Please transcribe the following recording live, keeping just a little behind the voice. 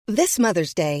This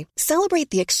Mother's Day, celebrate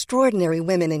the extraordinary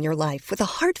women in your life with a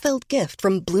heartfelt gift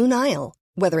from Blue Nile.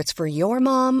 Whether it's for your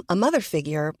mom, a mother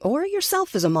figure, or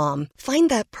yourself as a mom, find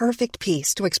that perfect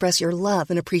piece to express your love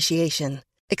and appreciation.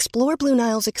 Explore Blue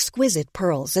Nile's exquisite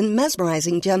pearls and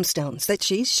mesmerizing gemstones that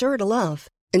she's sure to love.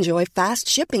 Enjoy fast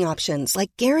shipping options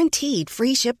like guaranteed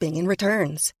free shipping and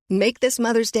returns. Make this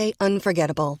Mother's Day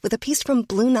unforgettable with a piece from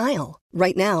Blue Nile.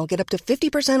 Right now, get up to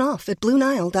 50% off at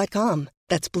BlueNile.com.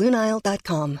 That's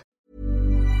BlueNile.com.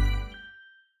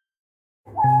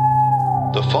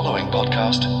 The following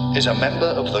podcast is a member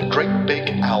of the Great Big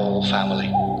Owl family.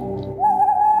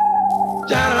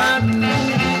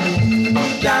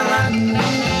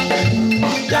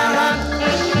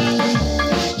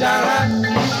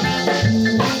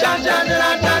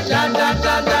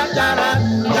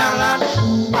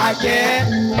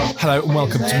 Hello and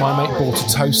welcome to My Mate Bought a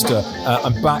Toaster.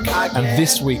 I'm back, and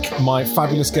this week my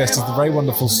fabulous guest is the very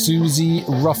wonderful Susie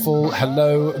Ruffle.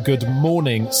 Hello, good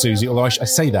morning, Susie. Although I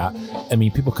say that, I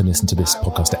mean, people can listen to this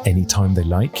podcast at any time they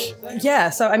like.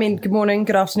 Yeah, so I mean, good morning,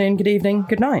 good afternoon, good evening,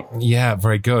 good night. Yeah,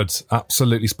 very good.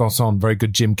 Absolutely spot on. Very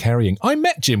good Jim Carreying. I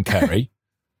met Jim Carrey.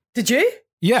 Did you?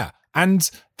 Yeah.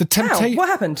 And the temptation. What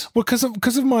happened? Well,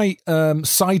 because of my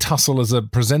side hustle as a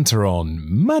presenter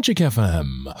on Magic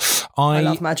FM. I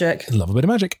love magic. Love a bit of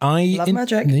magic. Love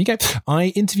magic. There you go. I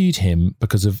interviewed him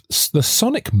because of the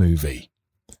Sonic movie.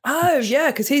 Oh,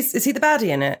 yeah, because is he the baddie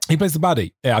in it? He plays the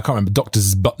baddie. Yeah, I can't remember. Dr.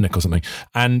 Zbutnik or something.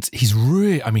 And he's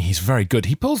he's very good.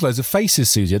 He pulls loads of faces,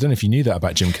 Susie. I don't know if you knew that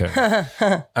about Jim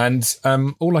Carrey.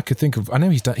 And all I could think of, I know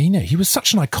he's done, he was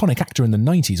such an iconic actor in the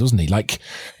 90s, wasn't he? Like,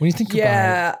 when you think about...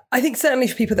 Yeah, I think certainly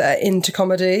for people that are into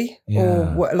comedy,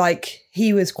 or like,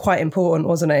 he was quite important,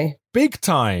 wasn't he? Big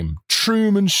time.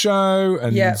 Truman Show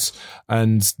and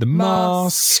The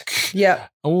Mask. Yeah.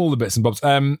 All the bits and bobs.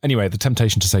 Anyway, the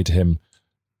temptation to say to him,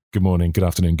 good morning, good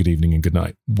afternoon, good evening, and good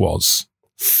night was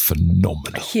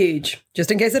phenomenal. Huge. Just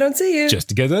in case I don't see you.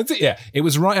 Just in case I don't see you. Yeah. It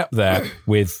was right up there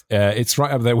with,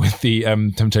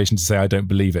 the temptation to say I don't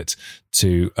believe it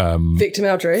to... Victor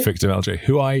Meldrew,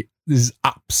 who this is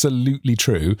absolutely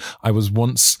true. I was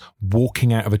once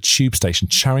walking out of a tube station,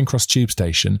 Charing Cross tube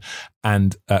station,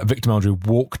 and Victor Meldrew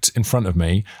walked in front of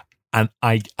me, and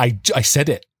I said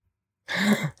it.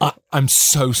 I'm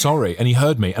so sorry. And he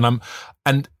heard me, and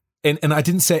I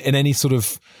didn't say it in any sort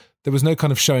of, there was no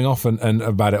kind of showing off and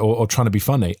about it or trying to be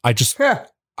funny. I just said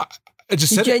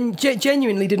it.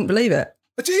 Genuinely didn't believe it.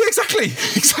 Yeah, exactly.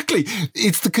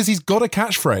 It's because he's got a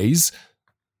catchphrase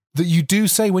that you do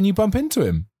say when you bump into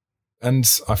him. And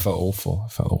I felt awful.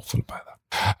 About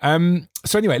that.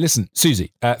 So anyway, listen,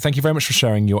 Susie, thank you very much for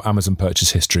sharing your Amazon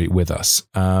purchase history with us.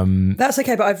 That's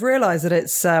okay, but I've realised that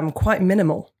it's quite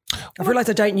minimal. I've realised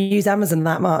I don't use Amazon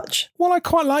that much. Well, I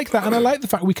quite like that. And I like the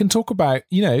fact we can talk about,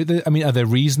 are there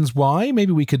reasons why?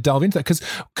 Maybe we could delve into that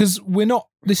because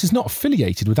this is not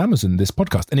affiliated with Amazon, this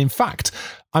podcast. And in fact,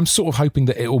 I'm sort of hoping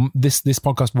that this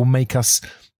podcast will make us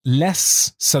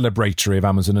less celebratory of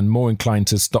Amazon and more inclined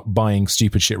to stop buying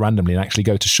stupid shit randomly and actually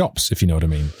go to shops, if you know what I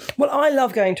mean. Well, I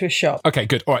love going to a shop. Okay,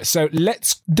 good. All right, so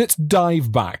let's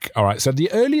dive back. All right, so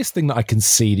the earliest thing that I can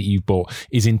see that you've bought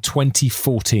is in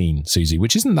 2014, Susie,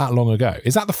 which isn't that long ago.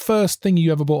 Is that the first thing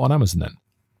you ever bought on Amazon then?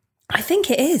 I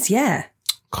think it is, yeah.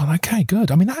 God, okay,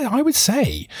 good. I mean, I would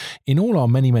say in all our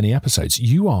many, many episodes,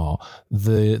 you are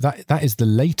that is the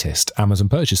latest Amazon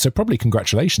purchase. So probably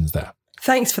congratulations there.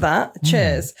 Thanks for that.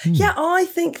 Cheers. Yeah, I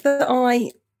think that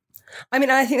I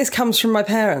think this comes from my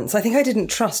parents. I think I didn't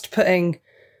trust putting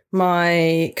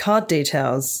my card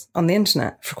details on the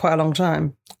internet for quite a long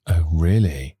time. Oh,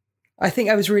 really? I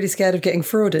think I was really scared of getting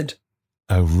frauded.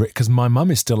 Oh, because my mum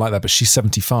is still like that, but she's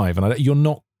 75 and you're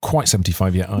not quite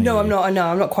 75 yet, are you? No, I'm not. I know,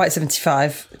 I'm not quite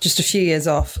 75, just a few years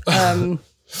off.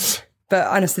 But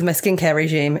honestly, my skincare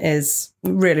regime is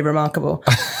really remarkable.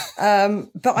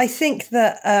 But I think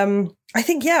that,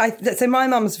 so my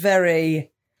mum's very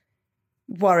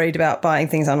worried about buying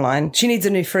things online. She needs a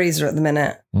new freezer at the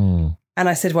minute. And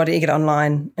I said, why don't you get it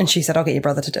online? And she said, I'll get your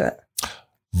brother to do it.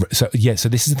 So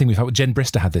this is the thing we've had. Jen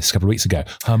Brister had this a couple of weeks ago.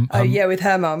 With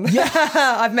her mum. Yeah.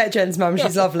 I've met Jen's mum.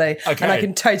 She's lovely. Okay. And I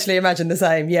can totally imagine the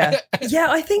same. Yeah. Yeah,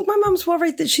 I think my mum's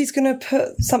worried that she's going to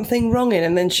put something wrong in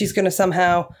and then she's going to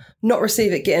somehow not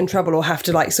receive it, get in trouble, or have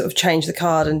to like sort of change the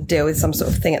card and deal with some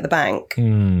sort of thing at the bank.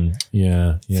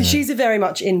 Yeah. So she's a very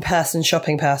much in-person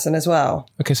shopping person as well.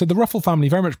 Okay, so the Ruffle family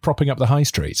very much propping up the high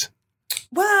street.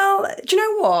 Well, do you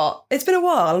know what? It's been a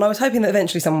while and I was hoping that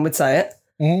eventually someone would say it.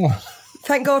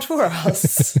 Thank God for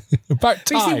us. About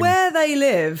time. But you see, where they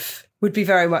live would be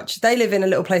very much... They live in a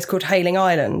little place called Hayling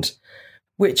Island,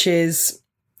 which is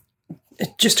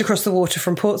just across the water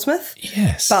from Portsmouth.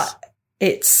 Yes. But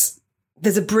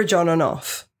there's a bridge on and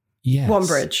off. Yes. One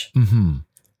bridge. Mm-hmm.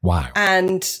 Wow.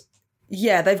 And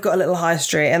yeah, they've got a little high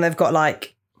street and they've got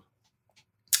like,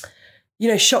 you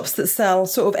know, shops that sell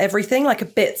sort of everything, like a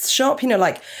bits shop, you know,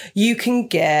 like you can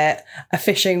get a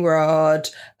fishing rod,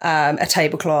 a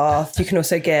tablecloth. You can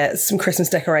also get some Christmas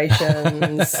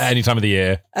decorations. Any time of the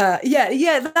year.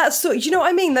 Yeah. That's sort of, you know what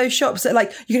I mean? Those shops that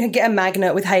like, you can get a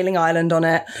magnet with Hailing Island on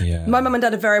it. Yeah. My mum and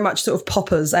dad are very much sort of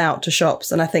poppers out to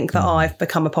shops. And I think that I've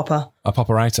become a popper. A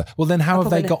popper-outer. Well, then how have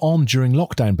they got on during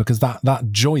lockdown? Because that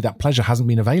joy, that pleasure hasn't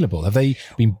been available. Have they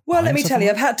been... Well, let me tell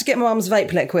you, I've had to get my mum's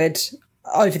vape liquid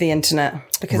over the internet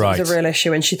because it was a real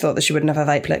issue and she thought that she wouldn't have a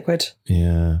vape liquid.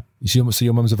 Yeah. So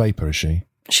your mum's a vapor, is she?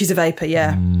 She's a vapor,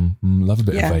 yeah. Love a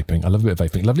bit of vaping. I love a bit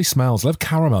of vaping. Lovely smells. Love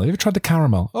caramel. Have you ever tried the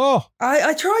caramel? Oh.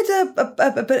 I tried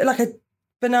a bit like a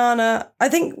banana. I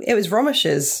think it was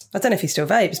Romish's. I don't know if he still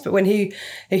vapes, but when he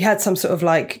had some sort of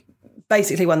like,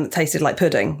 basically one that tasted like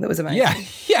pudding. That was amazing.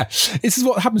 Yeah. This is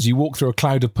what happens. You walk through a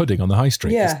cloud of pudding on the high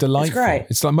street. Yeah, it's delightful. It's great.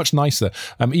 It's like much nicer.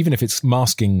 Even if it's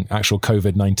masking actual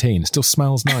COVID-19, it still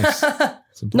smells nice.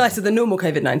 Nicer than normal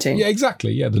COVID-19. Yeah,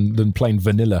 exactly. Yeah, than plain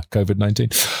vanilla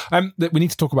COVID-19. We need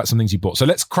to talk about some things you bought. So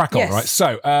let's crack on, Yes. right?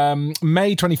 So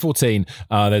May 2014,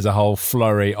 there's a whole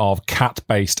flurry of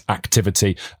cat-based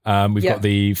activity. We've got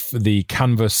the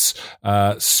canvas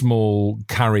small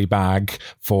carry bag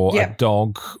for a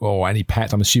dog or any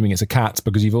pet. I'm assuming it's a cat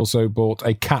because you've also bought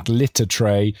a cat litter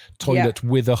tray, toilet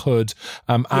with a hood,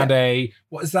 and a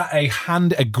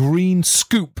green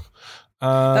scoop.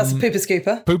 That's a pooper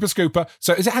scooper. Pooper scooper.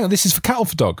 So hang on, this is for cat or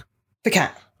for dog? The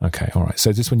cat. Okay, all right.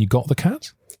 So is this when you got the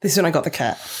cat? This is when I got the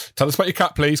cat. Tell us about your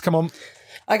cat, please. Come on.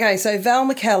 Okay, so Val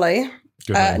McKelly,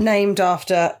 named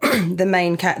after the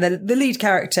main cat, the lead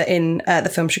character in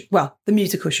the film, the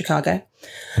musical Chicago.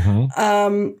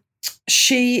 Mm-hmm.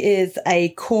 She is a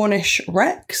Cornish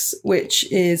Rex,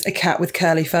 which is a cat with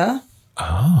curly fur.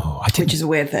 Oh, which is a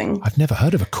weird thing. I've never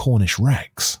heard of a Cornish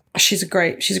Rex. She's a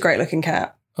great looking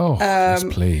cat. Oh, yes,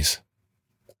 please.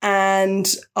 And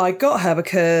I got her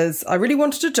because I really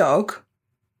wanted a dog,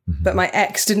 but my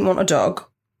ex didn't want a dog.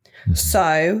 Mm-hmm.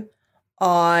 So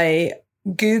I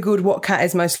Googled what cat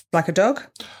is most like a dog,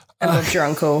 and Bob's your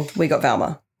uncle. We got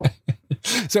Velma.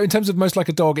 So in terms of most like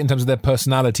a dog, in terms of their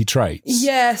personality traits?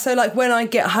 Yeah, so like when I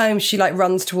get home, she like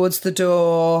runs towards the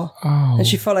door and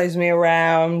she follows me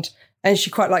around and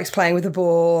she quite likes playing with a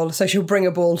ball. So she'll bring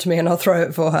a ball to me and I'll throw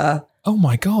it for her. Oh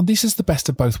my God, this is the best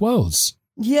of both worlds.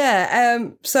 Yeah,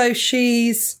 so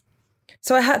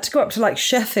I had to go up to like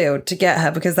Sheffield to get her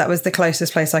because that was the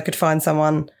closest place I could find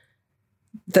someone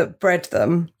that bred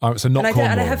them. Oh, so not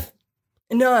Cornwall.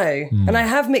 And I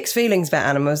have mixed feelings about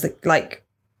animals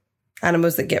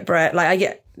that get bred.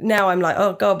 Like now I'm like,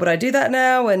 oh God, would I do that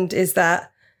now? And is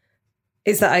that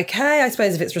okay? I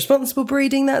suppose if it's responsible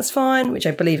breeding, that's fine, which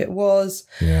I believe it was.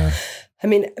 Yeah. I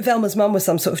mean, Velma's mum was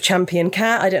some sort of champion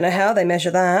cat. I don't know how they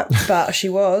measure that, but she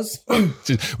was. Was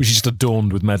she just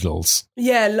adorned with medals?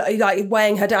 Yeah, like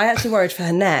weighing her down. I actually worried for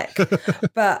her neck.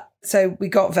 But so we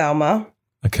got Velma.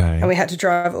 Okay. And we had to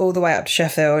drive all the way up to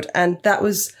Sheffield. And that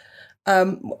was,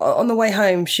 on the way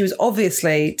home, she was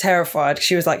obviously terrified.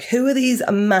 She was like, who are these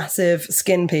massive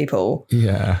skin people?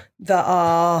 Yeah. That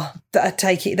are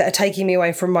taking me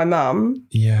away from my mum?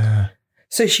 Yeah.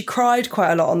 So she cried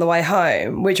quite a lot on the way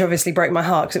home, which obviously broke my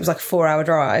heart because it was like a 4-hour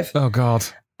drive. Oh, God.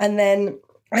 And then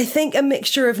I think a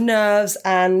mixture of nerves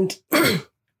and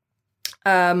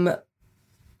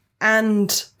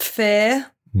fear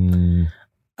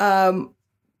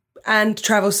and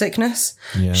travel sickness.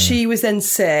 Yeah. She was then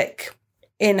sick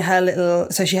in her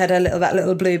so she had that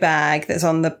little blue bag that's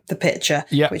on the picture,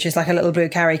 which is like a little blue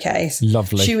carry case.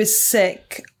 Lovely. She was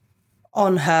sick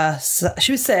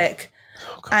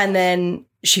and then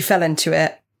she fell into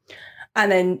it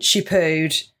and then she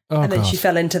pooed and then she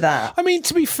fell into that. I mean,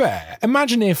 to be fair,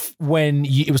 imagine if when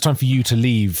it was time for you to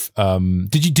leave,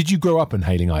 did you grow up in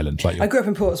Hailing Island? I grew up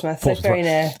in Portsmouth, so very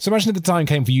near. So imagine if the time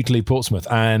came for you to leave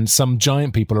Portsmouth and some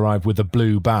giant people arrived with a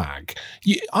blue bag.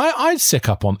 I'd sick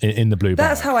up in the blue bag.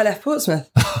 That's how I left Portsmouth.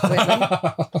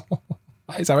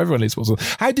 That's how everyone leaves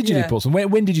Portsmouth. How did you leave Portsmouth?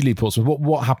 When did you leave Portsmouth?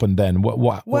 What happened then? What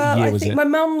year was it? I think my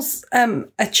mum's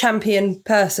a champion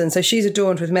person, so she's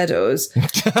adorned with medals.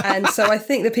 And so I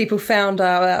think the people found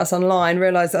out about us online,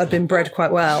 realised that I'd been bred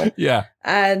quite well. Yeah.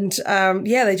 And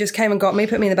they just came and got me,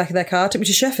 put me in the back of their car, took me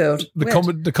to Sheffield.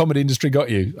 The comedy industry got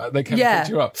you. They came and picked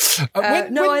you up. I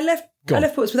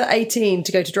left Portsmouth at 18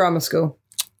 to go to drama school.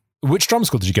 Which drama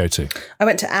school did you go to? I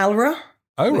went to ALRA,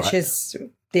 which is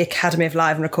the Academy of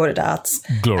Live and Recorded Arts.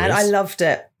 Glorious. And I loved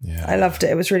it. Yeah. I loved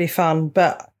it. It was really fun.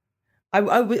 But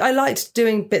I liked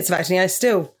doing bits of acting. I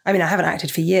haven't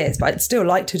acted for years, but I'd still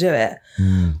like to do it.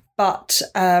 But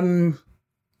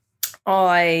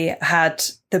I had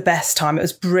the best time. It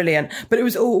was brilliant. But it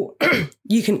was all,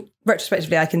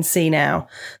 retrospectively, I can see now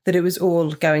that it was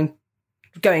all going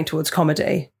towards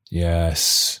comedy.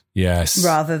 Yes.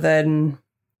 Rather than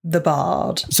the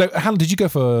Bard. So, Hannah, did you go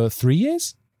for 3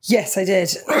 years? Yes, I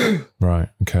did. Right.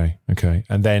 Okay.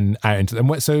 And then out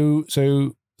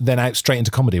into then out straight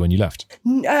into comedy when you left.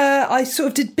 I sort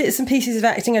of did bits and pieces of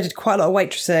acting. I did quite a lot of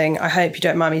waitressing. I hope you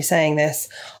don't mind me saying this.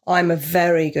 I'm a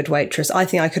very good waitress. I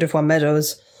think I could have won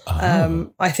medals.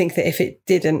 I think that if it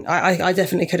didn't, I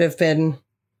definitely could have been.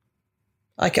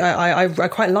 I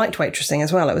quite liked waitressing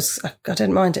as well. I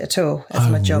didn't mind it at all as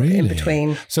my job in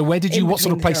between. So what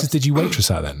sort of places did you waitress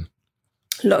at then?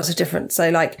 Lots of different. So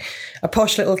like a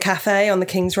posh little cafe on the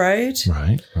King's Road.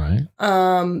 Right.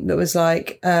 That was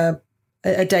like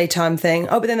a daytime thing.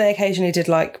 Oh, but then they occasionally did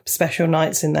like special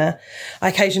nights in there. I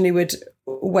occasionally would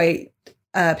wait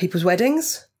people's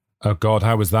weddings. Oh God,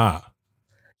 how was that?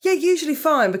 Yeah, usually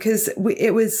fine because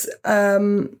it was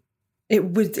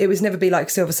never be like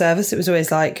silver service. It was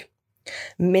always like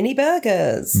mini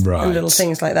burgers and little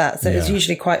things like that. So it was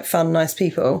usually quite fun, nice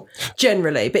people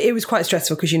generally, but it was quite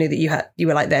stressful because you knew that you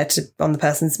were like there on the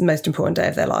person's most important day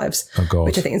of their lives. Oh God.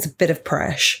 Which I think is a bit of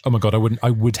pressure. Oh my God.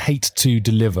 I would hate to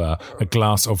deliver a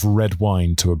glass of red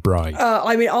wine to a bride.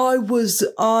 I was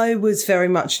very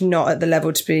much not at the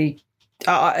level to be,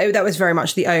 that was very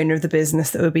much the owner of the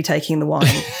business that would be taking the wine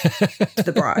to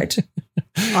the bride.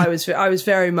 I was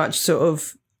very much sort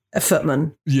of a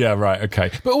footman. Yeah, right,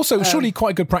 okay. But also surely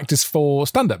quite good practice for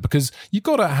stand-up because you've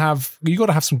got to have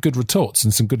some good retorts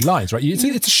and some good lines, right?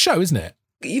 It's a show, isn't it?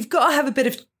 You've got to have a bit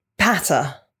of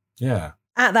patter. Yeah.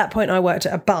 At that point, I worked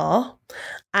at a bar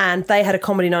and they had a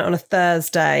comedy night on a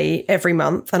Thursday every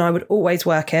month and I would always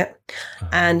work it.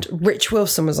 And Rich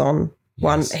Wilson was on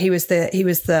one. He was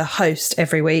the host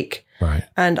every week. Right.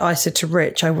 And I said to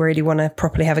Rich, I really want to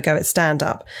properly have a go at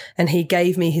stand-up. And he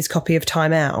gave me his copy of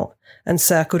Time Out and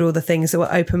circled all the things that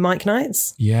were open mic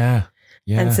nights. Yeah.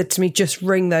 And said to me, just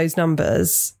ring those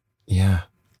numbers. Yeah.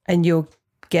 And they'll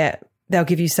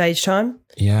give you stage time.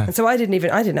 Yeah. And so I didn't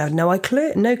have no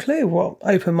clue what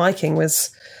open micing was.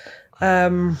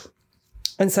 And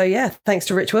so, yeah, thanks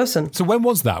to Rich Wilson. So when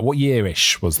was that? What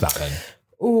year-ish was that then?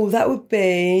 Oh, that would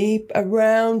be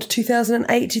around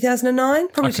 2008, 2009,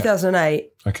 probably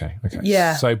 2008. Okay.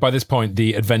 Yeah. So by this point,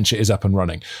 the adventure is up and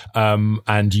running.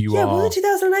 And you are... was it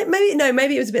 2008?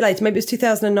 Maybe it was a bit later. Maybe it was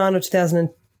 2009 or 2000.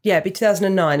 Yeah, it'd be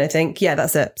 2009, I think. Yeah,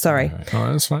 that's it. Sorry. All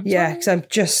right, that's fine. Yeah,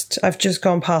 because I've just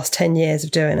gone past 10 years of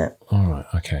doing it. All right.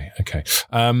 Okay.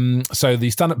 So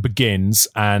the stand-up begins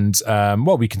and,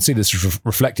 we can see this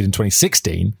reflected in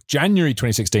 2016, January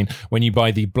 2016, when you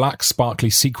buy the black sparkly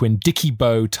sequin Dickie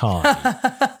Bow tie.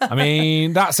 I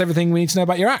mean, that's everything we need to know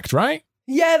about your act, right?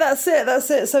 Yeah, that's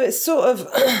it. So it's sort of,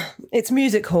 it's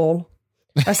music hall.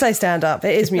 I say stand up,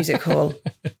 it is music hall.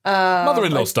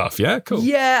 Mother-in-law stuff, yeah? Cool.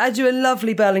 Yeah, I do a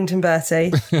lovely Burlington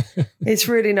Bertie. It's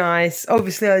really nice.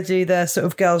 Obviously, I do the sort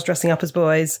of girls dressing up as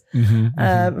boys,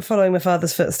 following my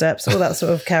father's footsteps, all that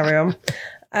sort of carry on.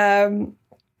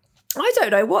 I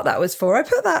don't know what that was for. I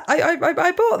bought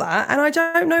that and I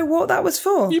don't know what that was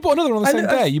for. You bought another on the same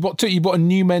day. You bought two. You bought a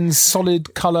New Men's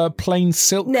solid colour plain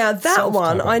silk. Now that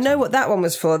one, I know what that one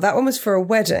was for. That one was for a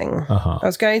wedding. I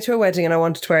was going to a wedding and I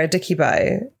wanted to wear a Dickie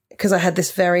Bow because I had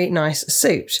this very nice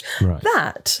suit. Right.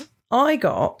 That I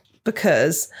got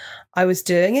because I was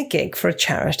doing a gig for a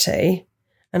charity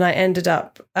and I ended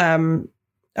up, it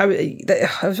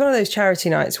was one of those charity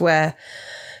nights where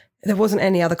there wasn't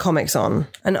any other comics on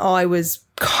and I was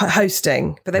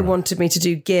hosting, but they wanted me to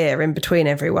do gear in between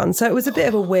everyone. So it was a bit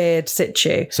of a weird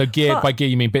situ. So by gear,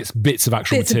 you mean bits of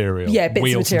actual material?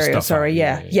 Bits of material, sorry.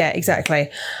 Yeah, exactly.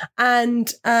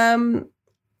 And and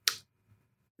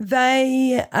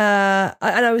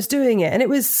I was doing it and it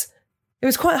was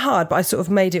quite hard, but I sort of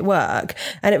made it work.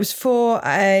 And it was for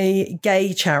a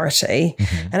gay charity.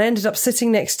 And I ended up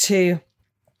sitting next to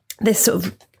this sort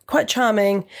of quite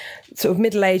charming, sort of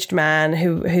middle-aged man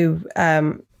who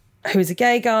was a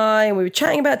gay guy, and we were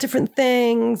chatting about different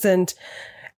things. And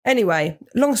anyway,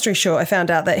 long story short, I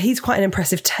found out that he's quite an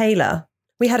impressive tailor.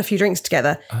 We had a few drinks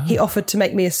together. He offered to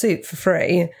make me a suit for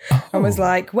free and was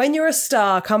like, when you're a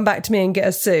star, come back to me and get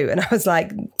a suit. And I was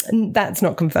like, that's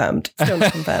not confirmed. Still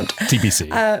not confirmed. TBC.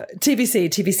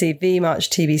 TBC, V-March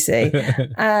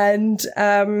TBC.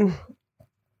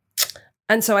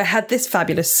 And so I had this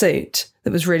fabulous suit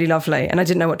that was really lovely and I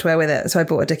didn't know what to wear with it. So I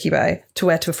bought a Dickie Bow to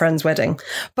wear to a friend's wedding.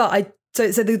 But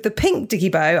So the pink dicky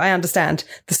bow, I understand.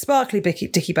 The sparkly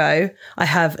dicky bow, I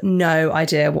have no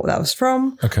idea what that was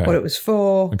from, what it was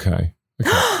for. Okay.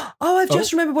 Oh, I've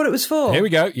just remembered what it was for. Here we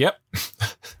go. Yep.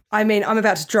 I mean, I'm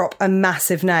about to drop a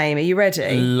massive name. Are you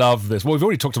ready? Love this. Well, we've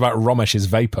already talked about Romesh's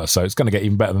Vapor, so it's going to get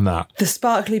even better than that. The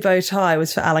sparkly bow tie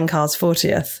was for Alan Carr's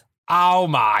 40th. Oh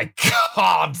my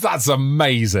God, that's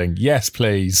amazing. Yes,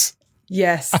 please.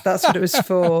 Yes, that's what it was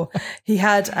for. He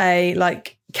had a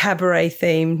cabaret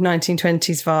themed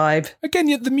 1920s vibe.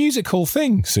 Again, the music hall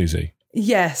thing, Susie.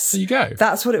 Yes. There you go.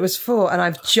 That's what it was for, and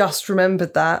I've just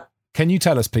remembered that. Can you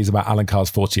tell us, please, about Alan Carr's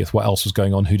 40th? What else was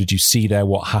going on? Who did you see there?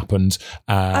 What happened?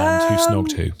 And who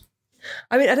snogged who?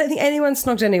 I mean, I don't think anyone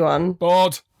snogged anyone.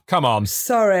 Bored? Come on.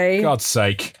 Sorry. God's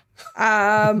sake.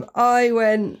 I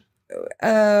went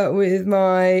with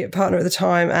my partner at the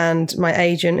time and my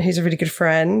agent, who's a really good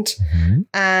friend. Mm-hmm.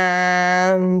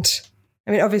 And,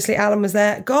 I mean, obviously Alan was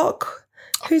there. Gok,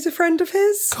 who's a friend of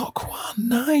his. Gok,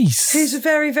 nice. Who's a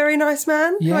very, very nice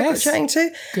man who I got chatting to.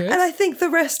 Good. And I think the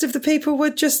rest of the people were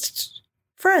just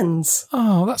friends.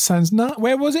 Oh, that sounds nice.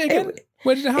 Where was it again?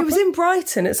 Where did it happen? It was in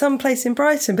Brighton, at some place in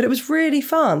Brighton, but it was really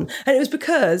fun. And it was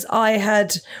because I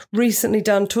had recently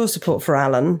done tour support for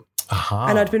Alan. Uh-huh.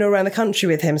 And I'd been all around the country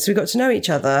with him, so we got to know each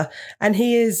other. And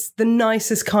he is the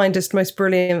nicest, kindest, most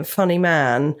brilliant, funny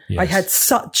man. Yes. I had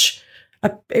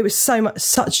it was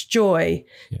such joy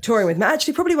touring with him.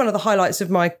 Actually, probably one of the highlights of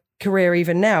my career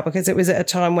even now, because it was at a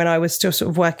time when I was still sort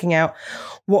of working out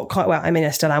I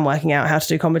still am working out how to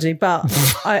do comedy, but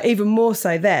even more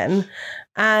so then.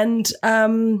 And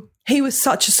he was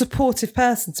such a supportive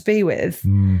person to be with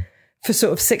for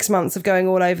sort of 6 months of going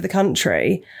all over the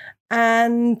country.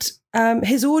 And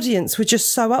his audience were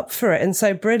just so up for it and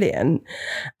so brilliant.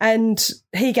 And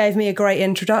he gave me a great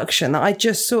introduction that I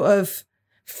just sort of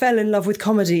fell in love with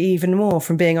comedy even more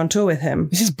from being on tour with him.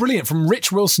 This is brilliant. From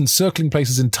Rich Wilson circling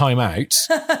places in Time Out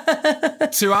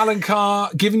to Alan Carr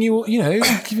giving you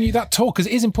that tour, because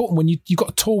it is important when you've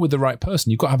got to tour with the right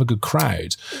person. You've got to have a good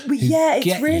crowd. Well, yeah,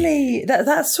 it's really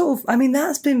that's sort of. I mean,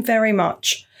 that's been very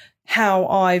much how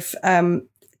I've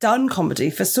done comedy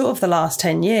for sort of the last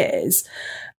 10 years.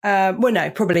 Well, no,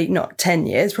 probably not 10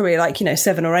 years. Probably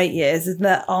 7 or 8 years. Is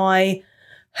that I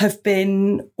have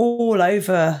been all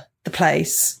over the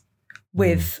place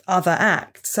with other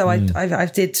acts. So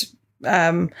I've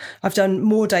done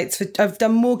more I've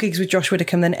done more gigs with Josh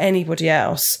Widdicombe than anybody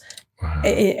else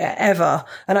ever.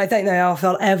 And I don't know if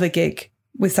I'll ever gig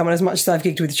with someone as much as I've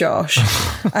gigged with Josh,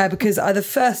 because the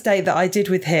first date that I did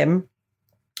with him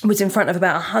was in front of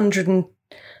about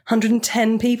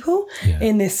 110 people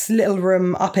in this little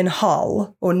room up in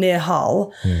Hull or near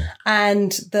Hull.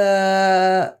 And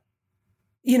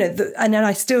and then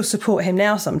I still support him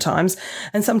now sometimes.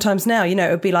 And sometimes now, it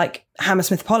would be like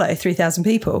Hammersmith Apollo, 3,000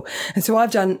 people. And so I've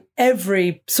done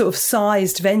every sort of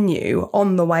sized venue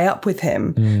on the way up with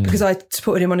him because I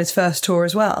supported him on his first tour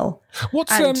as well.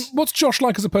 What's Josh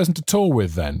like as a person to tour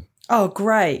with then? Oh,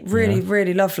 great. Really,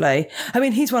 really lovely. I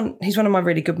mean, he's one of my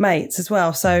really good mates as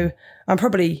well. So I'm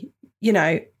probably, we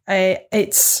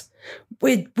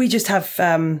just have,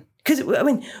 because I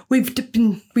mean, we've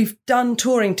done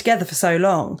touring together for so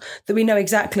long that we know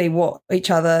exactly what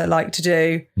each other like to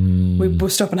do. We'll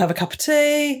stop and have a cup of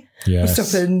tea. Yes. We'll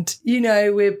stop and we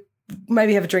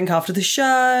maybe have a drink after the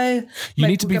show. You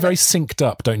need to be very synced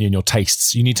up, don't you, in your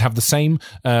tastes? You need to have the same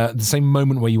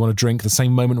moment where you want to drink, the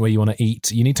same moment where you want to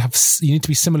eat. You need to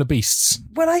be similar beasts.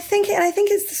 Well, I think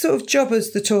it's the sort of job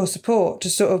as the tour support to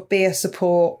sort of be a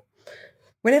support.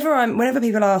 Whenever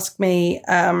people ask me.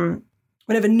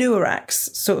 Whenever newer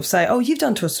acts sort of say, "Oh, you've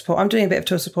done tour support. I'm doing a bit of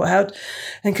tour support."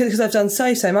 And because I've done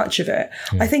so much of it,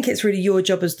 I think it's really your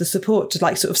job as the support to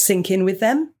sort of sink in with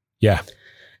them. Yeah.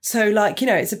 So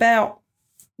it's about,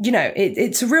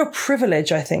 it's a real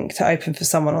privilege, I think, to open for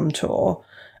someone on tour,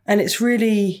 and it's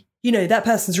really, that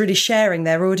person's really sharing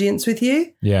their audience with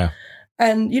you. Yeah.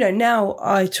 And, now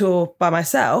I tour by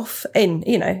myself in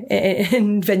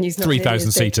venues not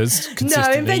 3,000 seaters.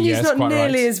 No, in venues not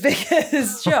nearly as big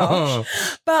as Josh.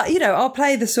 But, I'll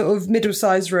play the sort of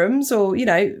middle-sized rooms or,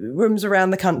 rooms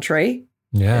around the country.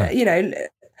 Yeah.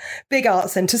 Big art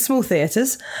centres, small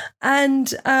theatres.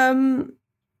 And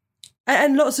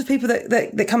lots of people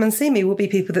that come and see me will be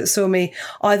people that saw me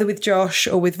either with Josh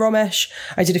or with Romesh.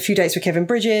 I did a few dates with Kevin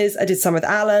Bridges. I did some with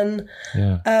Alan.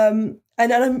 Yeah.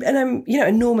 And I'm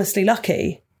enormously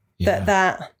lucky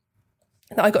that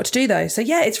I got to do those. So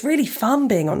yeah, it's really fun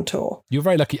being on tour. You're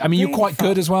very lucky. I mean, really you're quite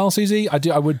good as well, Susie. I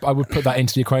would put that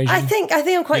into the equation. I think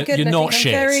I'm quite good. You're not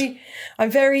shit.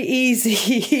 I'm very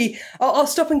easy. I'll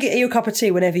stop and get you a cup of tea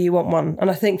whenever you want one,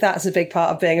 and I think that's a big part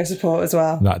of being a support as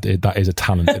well. That is a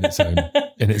talent in its own.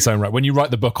 in its own right. When you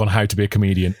write the book on how to be a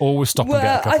comedian, always stop and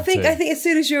get a cup I of think tea. I think as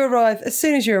soon as you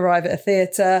arrive at a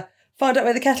theatre, find out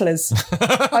where the kettle is.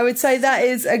 I would say that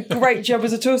is a great job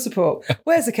as a tour support.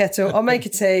 Where's the kettle? I'll make a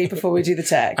tea before we do the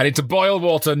tech. I need to boil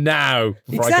water now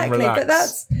before I can Exactly, relax. but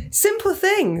that's simple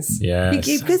things. Yeah,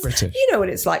 because British. you know what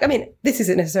it's like. I mean, this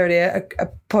isn't necessarily a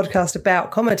podcast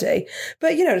about comedy,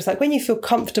 but you know, it's like when you feel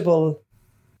comfortable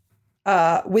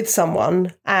with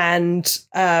someone and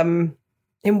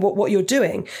in what you're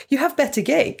doing, you have better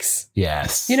gigs.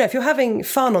 Yes. You know, if you're having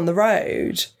fun on the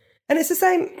road, and it's the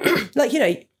same, like, you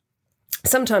know,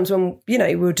 sometimes when, you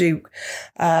know, we'll do,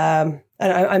 and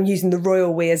I'm using the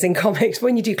royal we as in comics,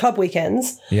 when you do club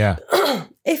weekends, Yeah.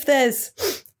 if there's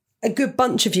a good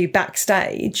bunch of you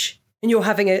backstage and you're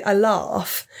having a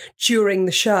laugh during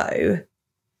the show,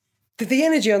 the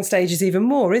energy on stage is even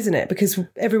more, isn't it? Because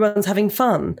everyone's having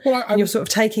fun. Well, and you're sort of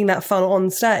taking that fun on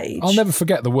stage. I'll never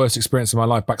forget the worst experience of my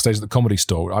life backstage at the Comedy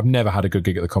Store. I've never had a good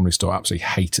gig at the Comedy Store. I absolutely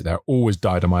hate it there. Always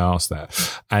died on my arse there.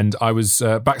 And I was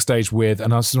backstage with,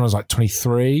 and I was like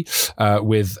 23,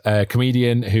 with a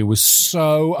comedian who was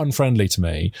so unfriendly to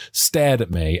me, stared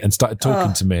at me and started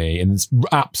talking to me. And it's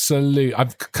absolute,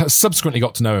 I've subsequently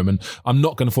got to know him, and I'm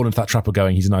not going to fall into that trap of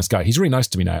going, he's a nice guy. He's really nice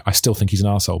to me now. I still think he's an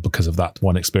arsehole because of that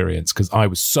one experience, because I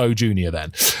was so junior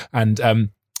then. And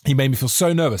he made me feel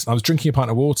so nervous. I was drinking a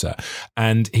pint of water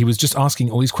and he was just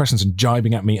asking all these questions and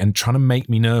jibing at me and trying to make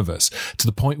me nervous, to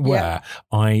the point where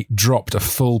I dropped a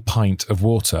full pint of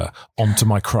water onto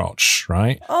my crotch,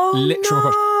 right? Oh, Literal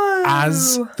no. crotch.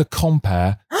 As the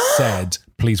compere said,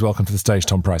 please welcome to the stage,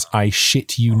 Tom Price. I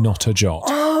shit you not a jot.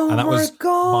 Oh, and that was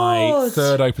my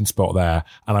third open spot there.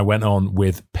 And I went on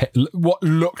with what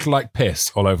looked like piss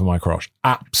all over my crotch.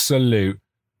 Absolute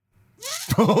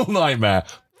full nightmare.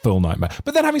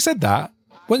 But then, having said that,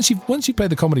 once you play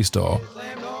the Comedy Store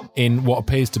in what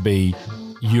appears to be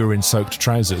urine-soaked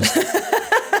trousers,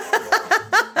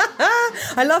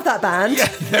 I love that band. yeah,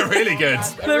 they're really good.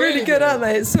 They're really good, aren't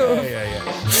they? It's sort of,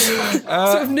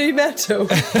 sort of new metal.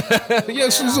 Yeah,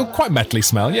 it's quite metally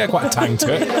smell. Yeah, quite a tang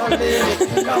to it.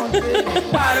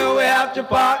 Why do we have to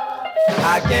part?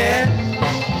 I can't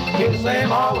keep the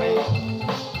same always.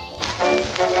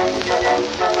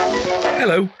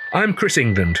 Hello, I'm Chris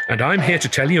England, and I'm here to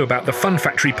tell you about the Fun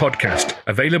Factory podcast,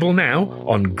 available now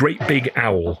on Great Big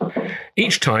Owl.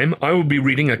 Each time, I will be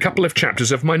reading a couple of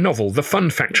chapters of my novel, The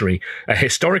Fun Factory, a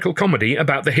historical comedy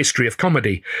about the history of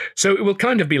comedy. So it will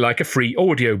kind of be like a free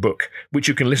audiobook, which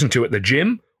you can listen to at the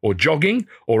gym, or jogging,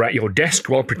 or at your desk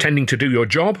while pretending to do your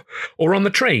job, or on the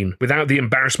train without the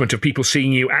embarrassment of people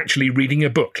seeing you actually reading a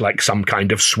book like some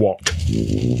kind of SWAT.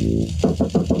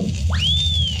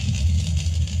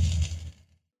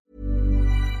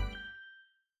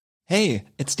 Hey,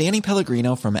 it's Danny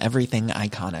Pellegrino from Everything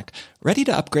Iconic. Ready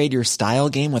to upgrade your style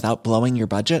game without blowing your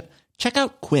budget? Check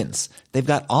out Quince. They've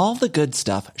got all the good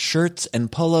stuff, shirts and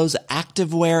polos,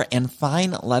 activewear, and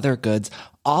fine leather goods,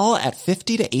 all at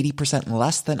 50 to 80%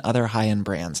 less than other high-end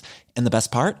brands. And the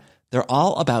best part? They're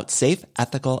all about safe,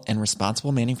 ethical, and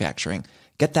responsible manufacturing.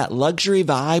 Get that luxury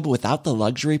vibe without the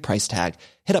luxury price tag.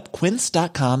 Hit up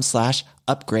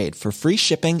quince.com/upgrade for free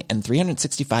shipping and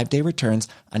 365-day returns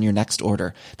on your next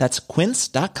order. That's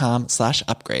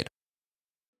quince.com/upgrade.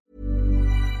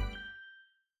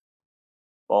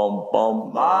 Bum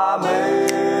bum, my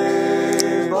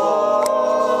main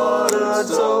border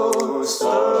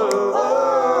toaster.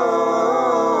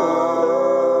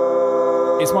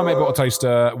 It's My Mate Bought a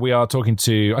Toaster. We are talking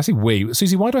to, I say we.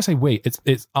 Susie, why do I say we?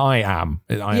 It's I am.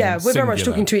 Yeah, we're very much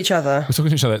talking to each other. We're talking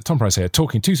to each other. Tom Price here,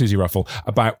 talking to Susie Ruffle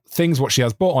about things what she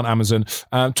has bought on Amazon.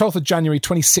 12th of January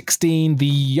 2016, the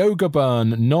Yoga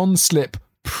Burn non-slip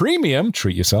premium,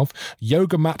 treat yourself,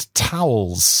 yoga mat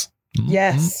towels.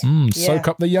 Yes. Soak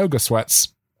up the yoga sweats.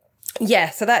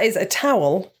 Yeah, so that is a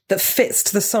towel that fits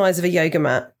to the size of a yoga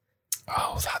mat.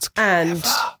 Oh, that's clever. And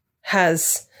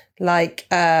has like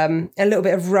a little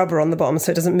bit of rubber on the bottom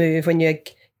so it doesn't move when you're...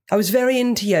 I was very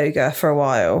into yoga for a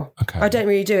while. Okay. I don't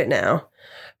really do it now,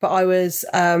 but I was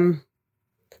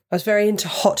very into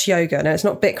hot yoga. No, it's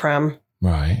not Bikram.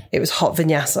 Right. It was hot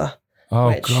vinyasa.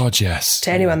 Oh, God, yes.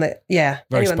 To anyone that, Very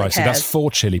anyone spicy. that cares. That's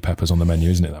 4 chili peppers on the menu,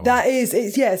 isn't it? That is,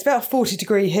 it's about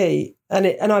 40-degree heat,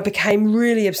 and I became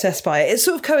really obsessed by it. It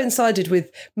sort of coincided with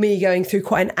me going through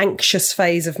quite an anxious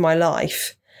phase of my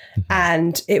life,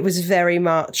 and it was very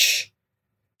much,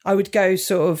 I would go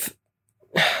sort of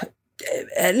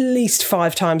at least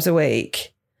 5 times a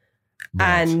week,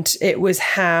 and it was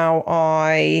how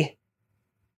I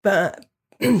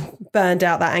burned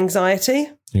out that anxiety.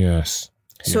 Yes.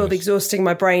 Sort of exhausting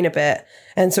my brain a bit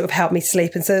and sort of helped me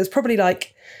sleep. And so it's probably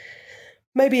like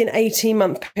maybe an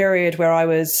 18-month period where I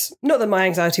was, not that my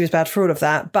anxiety was bad for all of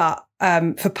that, but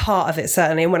for part of it,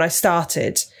 certainly. And when I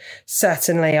started,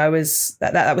 certainly I was,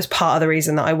 that was part of the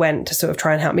reason that I went, to sort of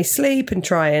try and help me sleep and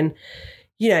try and,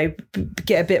 you know,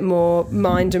 get a bit more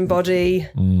mind and body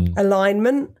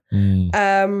alignment.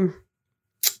 And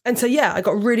so, yeah, I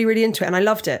got really, really into it and I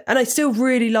loved it. And I still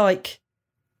really like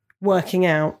working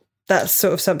out. That's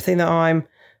sort of something that I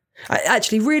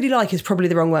actually really like is probably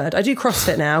the wrong word. I do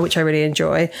CrossFit now, which I really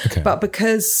enjoy. Okay. But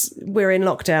because we're in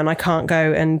lockdown, I can't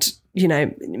go and, you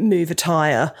know, move a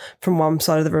tyre from one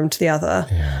side of the room to the other.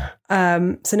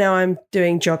 Yeah. So now I'm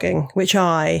doing jogging, which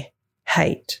I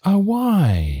hate. Oh,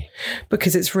 why?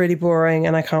 Because it's really boring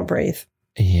and I can't breathe.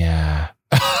 Yeah.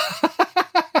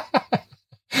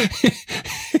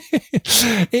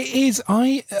 It is.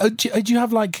 Do you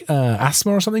have like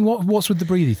asthma or something? What's with the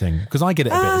breathy thing? Because I get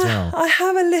it a bit as well. I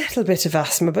have a little bit of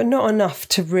asthma, but not enough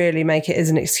to really make it as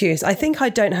an excuse. I think I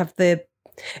don't have the.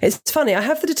 It's funny. I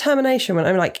have the determination when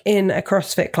I'm like in a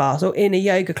CrossFit class or in a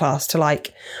yoga class to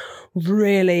like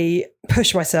really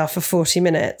push myself for 40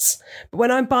 minutes. But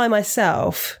when I'm by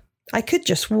myself, I could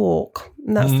just walk.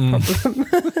 And that's the problem.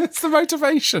 It's the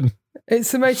motivation.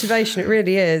 It's the motivation. It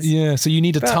really is. Yeah. So you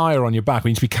need a tyre on your back. We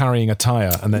need to be carrying a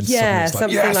tyre, and then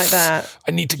something like that.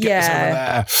 I need to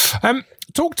get this over there.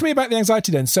 Talk to me about the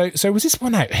anxiety then. So was this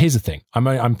one out? Here's the thing.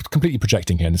 I'm completely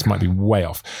projecting here, and this might be way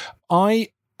off. I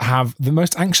have the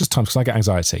most anxious times, because I get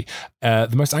anxiety.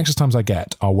 The most anxious times I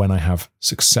get are when I have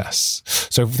success.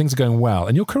 So if things are going well,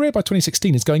 and your career by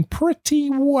 2016 is going pretty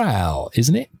well,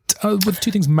 isn't it? Were the two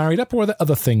things married up, or are there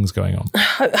other things going on?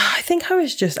 I think I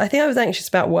was anxious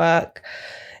about work.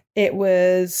 It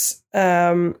was,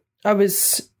 I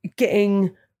was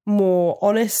getting more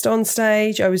honest on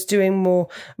stage. I was doing more,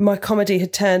 my comedy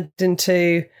had turned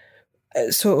into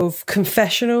sort of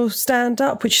confessional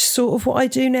stand-up, which is sort of what I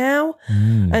do now.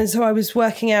 And so I was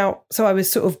working out, so I was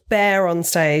sort of bare on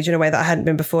stage in a way that I hadn't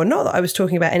been before. Not that I was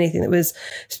talking about anything that was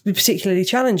particularly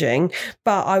challenging,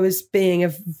 but I was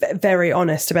being very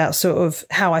honest about sort of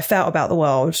how I felt about the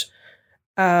world.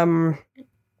 And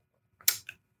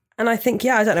I think,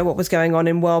 I don't know what was going on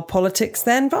in world politics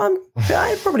then, but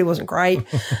it probably wasn't great.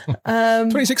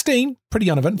 2016, pretty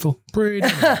uneventful.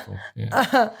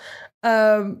 Yeah.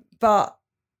 But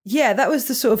yeah, that was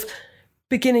the sort of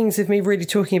beginnings of me really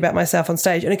talking about myself on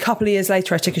stage. And a couple of years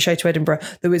later, I took a show to Edinburgh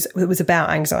that was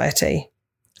about anxiety.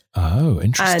 Oh,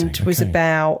 interesting. And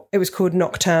it was called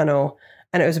Nocturnal,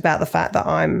 and it was about the fact that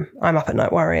I'm up at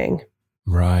night worrying.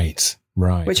 Right.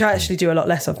 Which I actually do a lot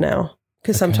less of now,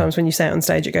 because sometimes when you say it on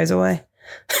stage, it goes away.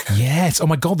 Yes. Oh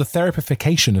my God, the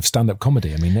therapification of stand-up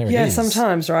comedy. I mean, there it is. Yeah,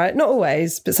 sometimes, right? Not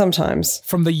always, but sometimes.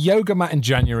 From the yoga mat in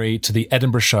January to the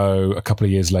Edinburgh show a couple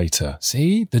of years later.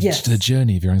 See? The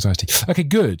journey of your anxiety. Okay,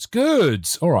 good.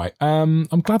 All right. I'm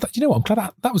glad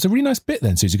that was a really nice bit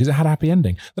then, Susie, because it had a happy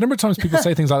ending. The number of times people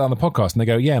say things like that on the podcast and they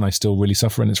go, yeah, and I still really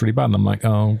suffer and it's really bad. And I'm like,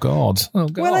 oh God.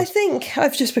 Well, I think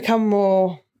I've just become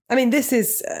more... I'm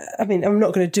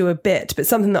not going to do a bit, but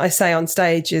something that I say on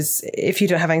stage is, if you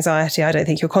don't have anxiety, I don't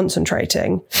think you're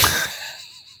concentrating.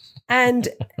 and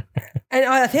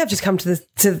I think I've just come to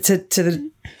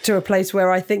a place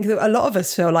where I think that a lot of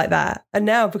us feel like that. And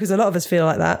now, because a lot of us feel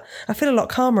like that, I feel a lot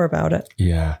calmer about it.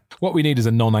 Yeah. What we need is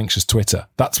a non-anxious Twitter.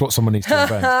 That's what someone needs to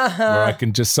invent. Where I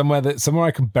can just somewhere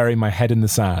I can bury my head in the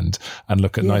sand and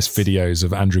look at nice videos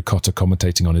of Andrew Cotter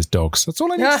commentating on his dogs. That's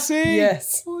all I need to see.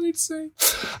 Yes. All I need to see.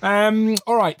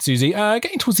 All right, Susie,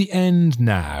 getting towards the end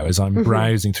now as I'm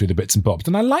browsing through the bits and bobs.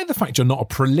 And I like the fact you're not a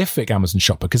prolific Amazon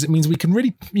shopper, because it means we can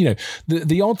really,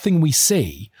 the odd thing we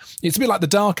see, it's a bit like the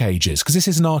Dark Ages, because this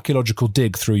is an archaeological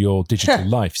dig through your digital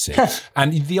life, see?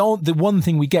 And the one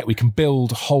thing we get, we can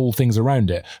build whole things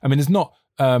around it. I mean, there's not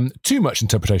too much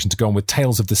interpretation to go on with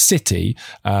Tales of the City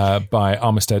by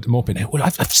Armistead Maupin.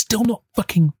 I've still not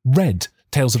fucking read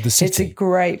Tales of the City. It's a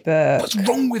great book. What's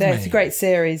wrong with me? It's a great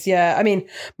series, yeah. I mean,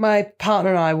 my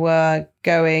partner and I were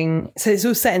going... So it's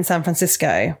all set in San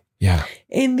Francisco. Yeah.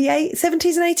 In the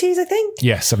 70s and 80s, I think?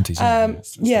 Yeah,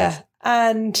 70s. Yeah.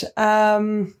 And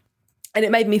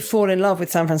it made me fall in love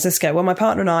with San Francisco. Well, my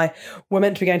partner and I were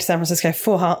meant to be going to San Francisco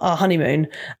for our honeymoon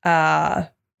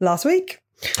last week.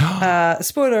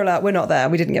 Spoiler alert, we're not there.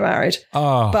 We didn't get married.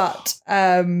 But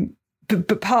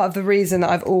part of the reason that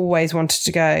I've always wanted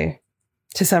to go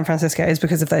to San Francisco is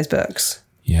because of those books.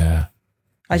 Yeah.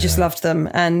 I just loved them.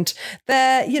 And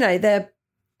they're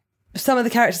some of the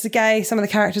characters are gay, some of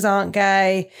the characters aren't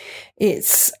gay.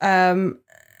 It's I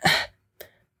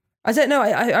don't know.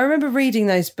 I remember reading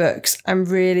those books and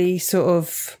really sort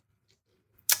of,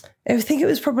 I think it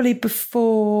was probably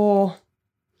before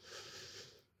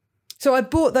So I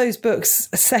bought those books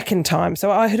a second time.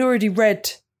 So I had already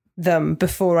read them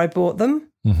before I bought them.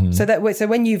 Mm-hmm. So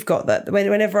when you've got that,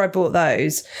 whenever I bought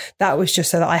those, that was just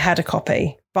so that I had a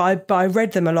copy. But I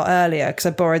read them a lot earlier because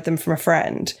I borrowed them from a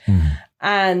friend.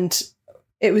 And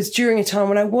it was during a time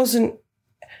when I wasn't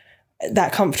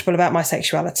that comfortable about my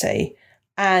sexuality.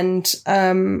 And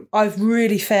I've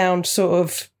really found sort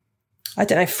of, I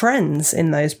don't know, friends in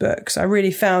those books. I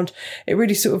really found it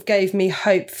really sort of gave me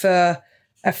hope for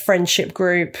a friendship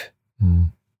group.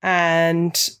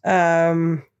 And,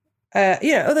 although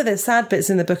there's sad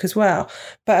bits in the book as well,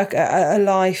 but a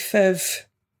life of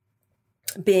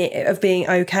being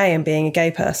okay and being a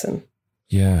gay person.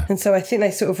 Yeah. And so I think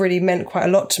they sort of really meant quite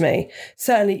a lot to me.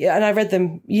 Certainly, and I read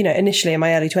them, initially in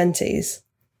my early 20s.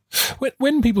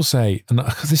 When people say, and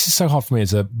this is so hard for me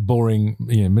as a boring,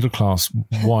 middle-class,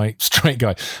 white, straight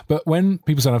guy, but when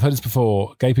people say, and I've heard this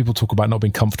before, gay people talk about not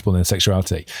being comfortable in their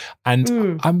sexuality.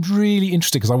 And I'm really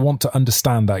interested because I want to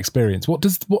understand that experience. What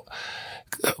does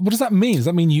that mean? Does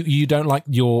that mean you don't like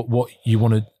what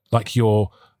you're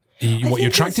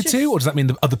attracted to, or does that mean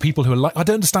the other people who are like? I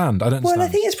don't understand. Well, I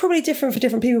think it's probably different for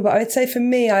different people, but I would say for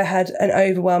me, I had an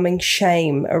overwhelming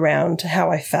shame around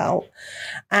how I felt,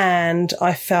 and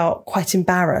I felt quite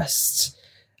embarrassed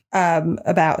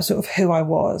about sort of who I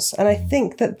was, and I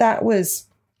think that was.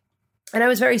 And I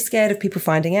was very scared of people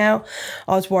finding out.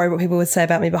 I was worried what people would say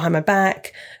about me behind my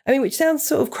back. I mean, which sounds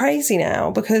sort of crazy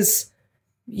now because,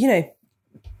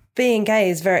 being gay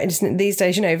is these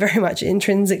days, very much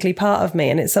intrinsically part of me.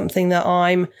 And it's something that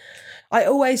I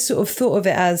always sort of thought of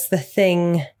it as the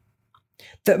thing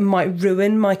that might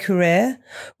ruin my career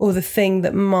or the thing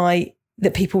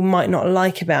that people might not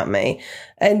like about me.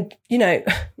 And, I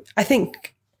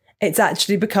think it's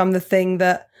actually become the thing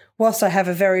that whilst I have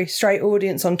a very straight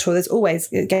audience on tour, there's always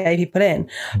gay people in.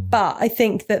 But I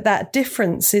think that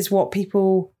difference is what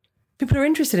people are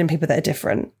interested in, people that are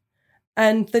different.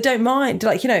 And they don't mind,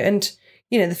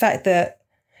 the fact that,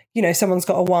 someone's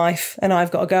got a wife and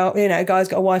I've got a girl, a guy's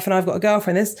got a wife and I've got a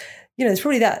girlfriend. There's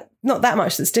probably not that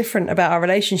much that's different about our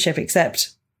relationship, except,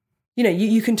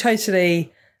 you can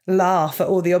totally laugh at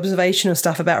all the observational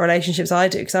stuff about relationships I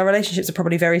do, because our relationships are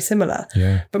probably very similar.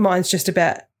 Yeah. But mine's just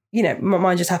about,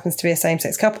 mine just happens to be a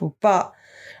same-sex couple. But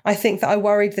I think that I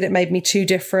worried that it made me too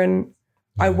different.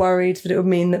 Yeah. I worried that it would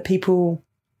mean that people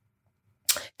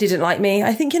didn't like me.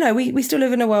 I think, we still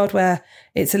live in a world where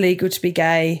it's illegal to be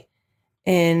gay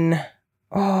in,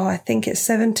 I think it's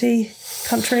 70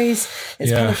 countries.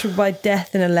 It's punishable by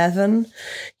death in 11.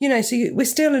 So we're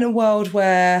still in a world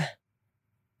where,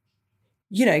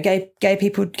 gay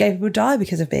people die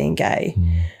because of being gay.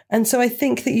 And so I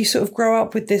think that you sort of grow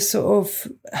up with this sort of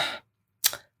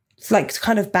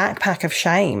kind of backpack of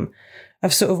shame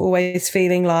of sort of always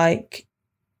feeling like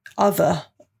other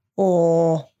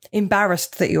or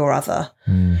embarrassed that you're other.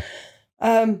 And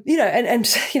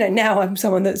now I'm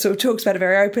someone that sort of talks about it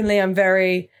very openly. I'm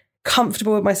very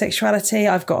comfortable with my sexuality.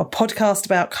 I've got a podcast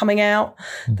about coming out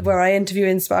where I interview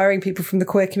inspiring people from the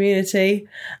queer community.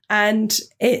 And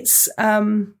it's,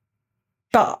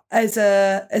 but as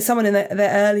someone in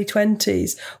their early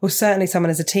 20s, or certainly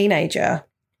someone as a teenager,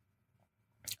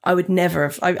 I would never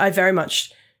have, I very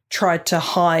much tried to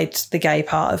hide the gay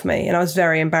part of me. And I was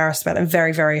very embarrassed about it and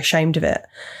very, very ashamed of it.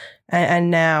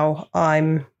 And now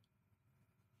I'm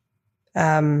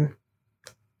very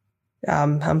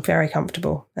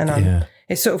comfortable, and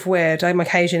it's sort of weird. I'm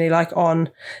occasionally on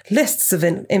lists of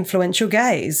influential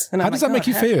gays. And how does that make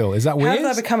you feel? Is that weird? How did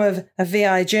I become a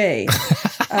VIG?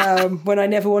 When I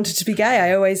never wanted to be gay,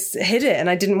 I always hid it, and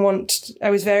I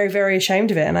was very, very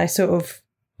ashamed of it. And I sort of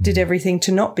did everything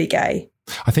to not be gay.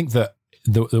 I think that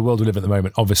the world we live in at the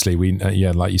moment, obviously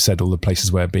like you said, all the places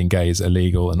where being gay is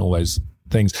illegal and all those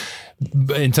things.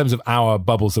 But in terms of our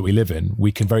bubbles that we live in,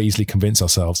 we can very easily convince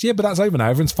ourselves, but that's over now.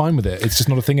 Everyone's fine with it. It's just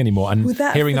not a thing anymore. And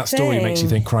hearing that story makes you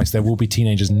think, Christ, there will be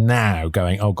teenagers now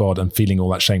going, oh God, I'm feeling all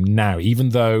that shame now, even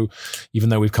though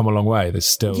we've come a long way, there's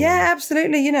still... Yeah,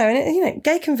 absolutely.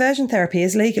 Gay conversion therapy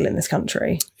is legal in this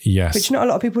country. Yes. Which not a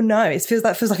lot of people know. It feels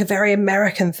like a very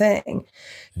American thing.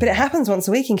 But it happens once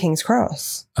a week in King's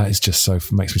Cross. It's just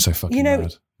makes me so fucking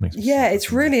mad.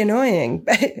 It's really annoying.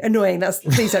 Annoying.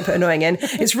 Please don't put annoying in.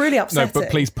 It's really upsetting. No,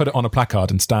 but please put it on a placard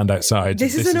and stand outside.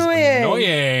 This is annoying.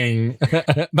 Annoying.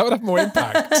 That would have more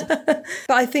impact. But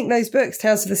I think those books,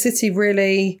 Tales of the City,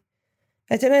 really,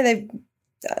 I don't know,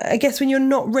 I guess when you're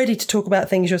not ready to talk about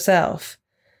things yourself,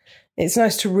 it's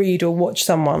nice to read or watch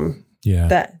someone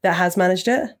that has managed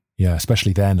it. Yeah,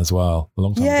 especially then as well, a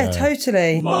long time ago. Yeah,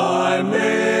 totally. My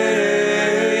matey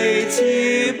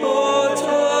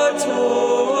potato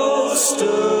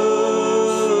stew.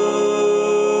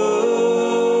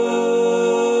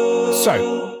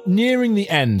 So, nearing the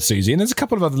end, Susie, and there's a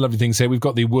couple of other lovely things here. We've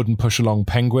got the wooden push-along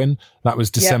penguin. That was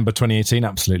December 2018.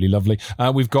 Absolutely lovely.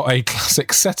 We've got a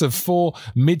classic set of 4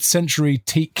 mid-century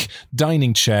teak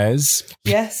dining chairs.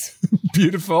 Yes.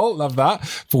 Beautiful. Love that.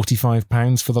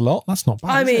 £45 for the lot. That's not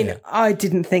bad, I mean, is it? I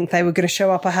didn't think they were going to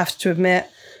show up, I have to admit.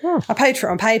 I paid for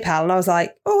it on PayPal and I was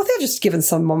like, oh, they've just given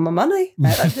someone my money.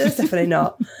 That's definitely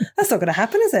not. That's not going to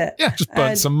happen, is it? Yeah, just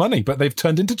burnt some money, but they've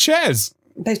turned into chairs.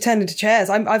 They've turned into chairs.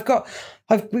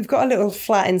 We've got a little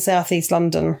flat in southeast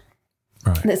London.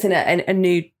 Right. And it's in a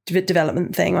new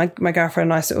development thing. My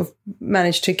girlfriend and I sort of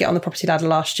managed to get on the property ladder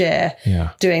last year,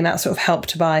 doing that sort of help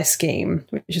to buy scheme,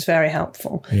 which is very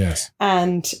helpful. Yes.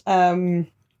 And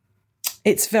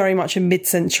it's very much a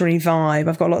mid-century vibe.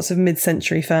 I've got lots of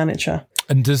mid-century furniture.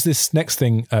 And does this next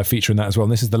thing feature in that as well?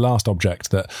 And this is the last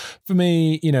object that, for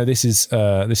me, this is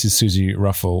Susie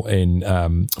Ruffle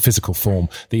in physical form.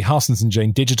 The Harsons and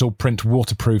Jane digital print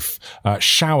waterproof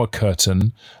shower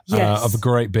curtain of a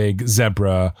great big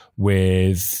zebra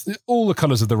with all the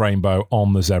colours of the rainbow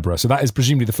on the zebra. So that is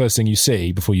presumably the first thing you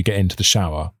see before you get into the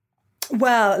shower.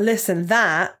 Well, listen,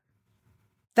 that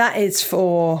was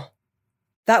for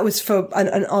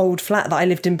an old flat that I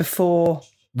lived in before.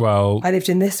 Well, I lived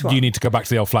in this one. You need to go back to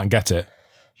the old flat and get it.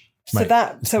 Mate,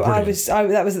 that was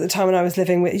at the time when I was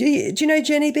living with. Do you know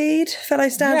Jenny Bede, fellow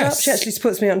stand-up? Yes. She actually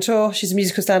supports me on tour. She's a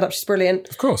musical stand-up. She's brilliant.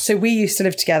 Of course. So we used to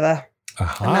live together,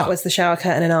 and that was the shower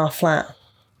curtain in our flat.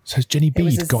 So has Jenny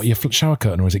Bede got your shower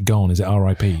curtain, or is it gone? Is it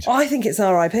RIP'd? I think it's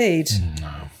RIP'd.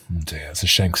 No, dear, that's a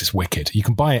shame because it's wicked. You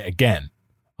can buy it again.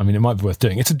 I mean, it might be worth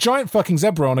doing. It's a giant fucking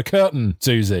zebra on a curtain,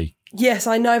 Susie. Yes,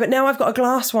 I know, but now I've got a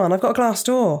glass one. I've got a glass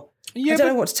door. Yeah, I don't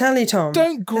know what to tell you, Tom.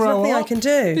 Don't grow There's nothing up. I can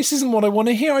do. This isn't what I want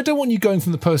to hear. I don't want you going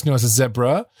from the person who has a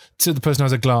zebra to the person who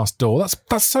has a glass door.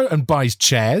 That's so, and buys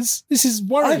chairs. This is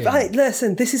worrying.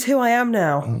 Listen, this is who I am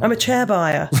now. I'm a chair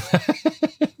buyer.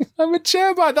 I'm a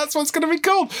chair buyer. That's what it's going to be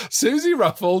called. Susie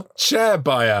Ruffle, chair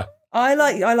buyer.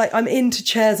 I'm into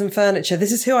chairs and furniture.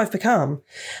 This is who I've become.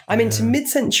 I'm into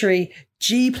mid-century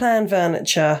G-plan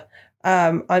furniture.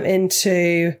 I'm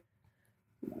into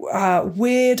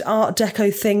weird Art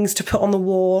Deco things to put on the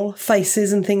wall,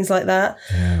 faces and things like that.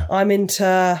 Yeah. I'm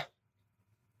into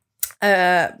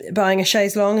buying a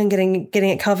chaise longue and getting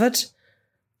it covered.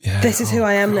 Yeah. This is who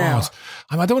I am now.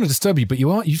 I don't want to disturb you, but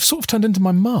you've sort of turned into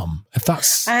my mum, if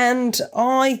that's... And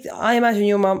I imagine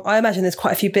your mum... I imagine there's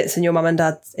quite a few bits in your mum and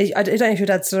dad's... I don't know if your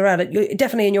dad's still around.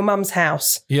 Definitely in your mum's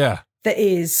house. Yeah. There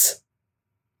is...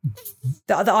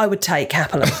 That I would take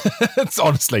happily. It's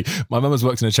honestly, my mum has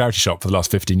worked in a charity shop for the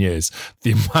last 15 years.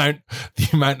 The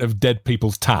amount of dead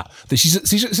people's tat that she's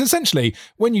essentially,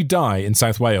 when you die in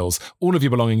South Wales, all of your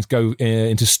belongings go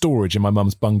into storage in my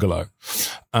mum's bungalow.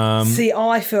 See,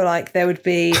 I feel like there would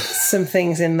be some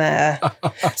things in there.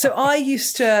 So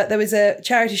there was a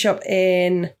charity shop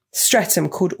in Streatham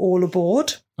called All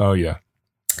Aboard. Oh yeah.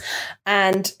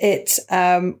 And it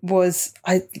was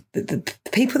the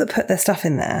people that put their stuff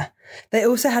in there. They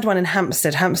also had one in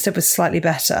Hampstead. Hampstead was slightly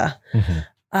better.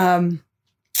 Mm-hmm.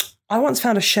 I once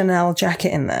found a Chanel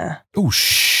jacket in there. Oh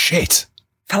shit!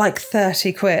 For like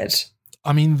 30 quid.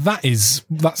 I mean, that's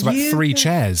about 3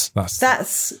 chairs.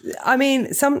 I mean,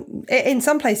 in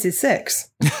some places 6.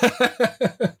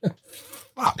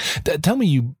 Wow. Tell me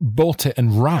you bought it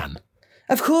and ran.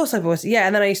 Of course I bought it, yeah,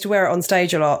 and then I used to wear it on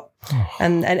stage a lot.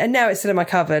 And now it's still in my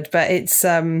cupboard, but it's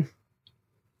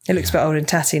it looks a bit old and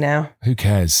tatty now. Who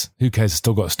cares? It's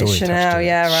still got a story. Chanel,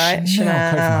 yeah, right.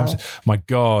 Chanel. My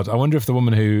God, I wonder if the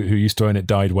woman who used to own it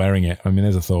died wearing it. I mean,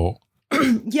 there's a thought.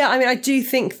 Yeah, I mean, I do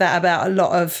think that about a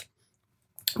lot of...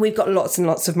 We've got lots and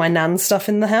lots of my nan's stuff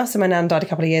in the house, and my nan died a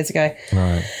couple of years ago.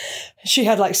 Right. She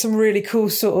had like some really cool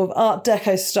sort of Art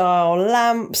Deco style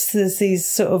lamps. There's these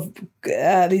sort of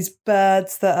these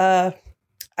birds that are,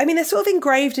 I mean, they're sort of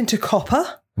engraved into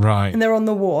copper, right? And they're on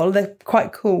the wall. They're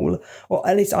quite cool, or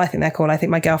at least I think they're cool. I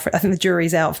think the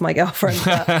jury's out for my girlfriend.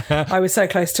 But I was so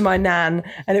close to my nan,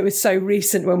 and it was so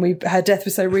recent her death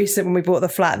was so recent when we bought the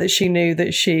flat that she knew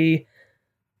that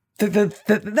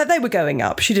that they were going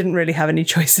up. She didn't really have any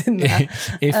choice in that.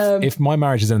 If my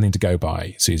marriage is anything to go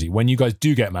by, Susie, when you guys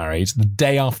do get married, the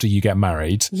day after you get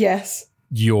married, yes,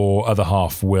 your other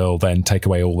half will then take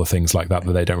away all the things like that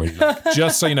they don't really like.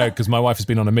 Just so you know, because my wife has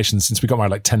been on a mission since we got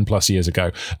married like 10 plus years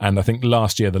ago. And I think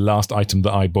last year, the last item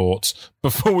that I bought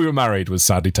before we were married was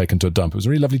sadly taken to a dump. It was a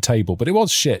really lovely table, but it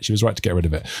was shit. She was right to get rid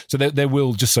of it. So there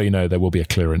will, just so you know, there will be a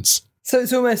clearance So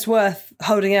it's almost worth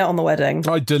holding out on the wedding.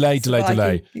 Oh, delay.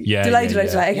 Yeah. Delay.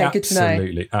 Okay, good to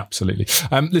know. Absolutely.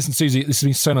 Listen, Susie, this has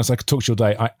been so nice. I could talk to you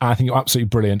all day. I think you're absolutely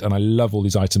brilliant, and I love all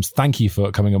these items. Thank you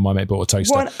for coming on My Mate Bought a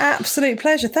Toaster. What an absolute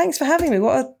pleasure. Thanks for having me.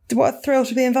 What a thrill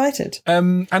to be invited.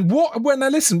 And now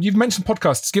listen, you've mentioned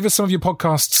podcasts. Give us some of your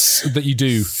podcasts that you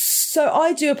do. So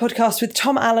I do a podcast with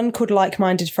Tom Allen called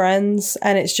Like-Minded Friends,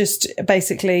 and it's just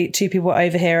basically two people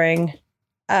overhearing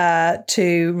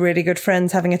two really good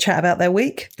friends having a chat about their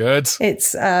week. Good.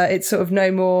 It's sort of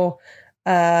no more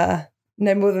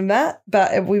than that,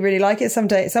 but we really like it. Some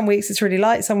weeks it's really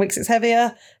light, some weeks it's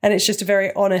heavier, and it's just a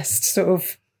very honest sort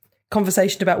of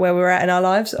conversation about where we're at in our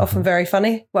lives, often very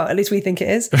funny. Well, at least we think it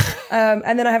is.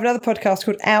 And then I have another podcast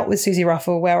called Out with Susie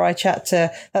Ruffle, where I chat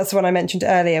to, that's the one I mentioned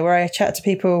earlier, where I chat to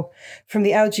people from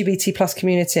the LGBT plus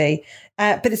community.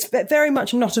 But it's very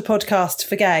much not a podcast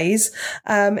for gays.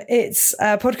 It's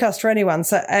a podcast for anyone.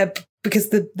 So, because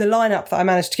the lineup that I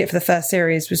managed to get for the first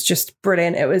series was just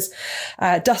brilliant. It was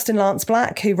Dustin Lance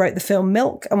Black, who wrote the film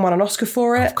Milk and won an Oscar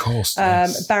for it. Of course.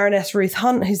 Yes. Baroness Ruth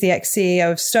Hunt, who's the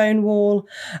ex-CEO of Stonewall.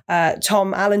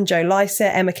 Tom Allen, Joe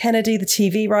Lycett, Emma Kennedy, the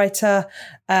TV writer.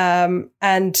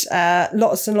 And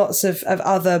lots and lots of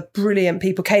other brilliant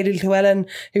people. Kaylee Llewellyn,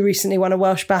 who recently won a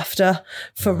Welsh BAFTA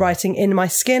for writing In My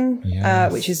Skin,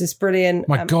 which is this brilliant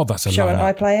My God, that's a show on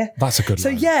lineup. iPlayer. That's a good So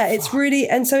lineup. yeah, it's really,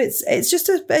 and so it's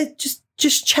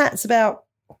just chats about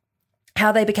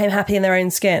how they became happy in their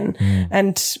own skin.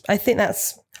 And I think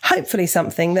that's hopefully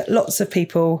something that lots of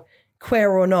people, queer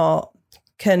or not,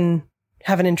 can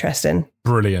have an interest in.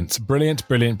 Brilliant.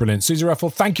 Susie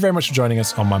Ruffle, thank you very much for joining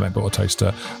us on My Mate Bought a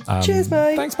Toaster. Cheers,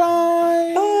 mate. Thanks,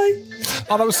 bye. Bye.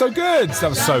 Oh, that was so good. That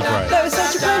was so great. That was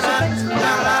such a pleasure. Thanks.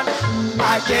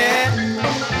 I can't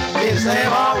be the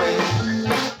same always.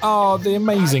 Oh, the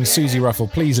amazing Susie Ruffle.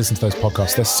 Please listen to those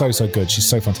podcasts. They're so good. She's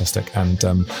so fantastic. And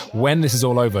when this is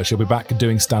all over, she'll be back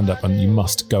doing stand-up, and you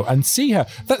must go and see her.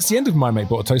 That's the end of My Mate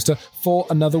Bought a Toaster for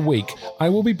another week. I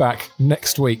will be back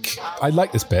next week. I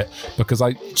like this bit because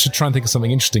I should try and think of something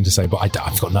interesting to say, but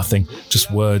I've got nothing. Just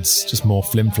words, just more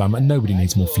flim-flam, and nobody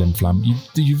needs more flim-flam.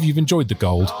 You've enjoyed the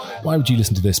gold. Why would you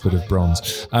listen to this bit of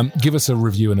bronze? Give us a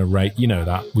review and a rate. You know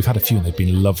that. We've had a few and they've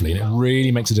been lovely, and it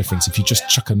really makes a difference. If you just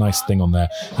chuck a nice thing on there,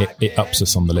 it ups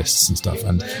us on the lists and stuff.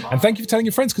 And thank you for telling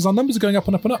your friends, because our numbers are going up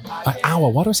and up and up.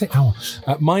 Why do I say hour?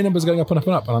 My numbers are going up and up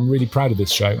and up, and I'm really proud of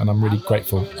this show, and I'm really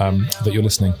grateful that you're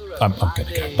listening. I'm going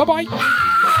to go. Bye-bye.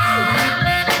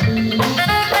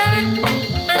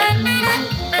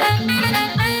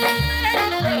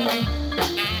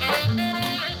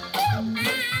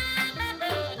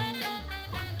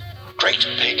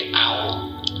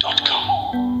 GreatBigOwl.com.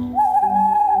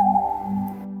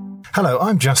 Hello,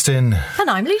 I'm Justin. And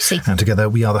I'm Lucy. And together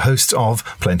we are the hosts of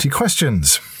Plenty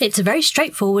Questions. It's a very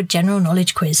straightforward general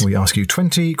knowledge quiz. We ask you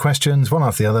 20 questions, one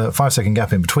after the other, 5-second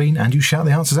gap in between, and you shout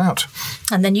the answers out.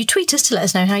 And then you tweet us to let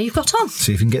us know how you've got on.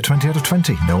 See if you can get 20 out of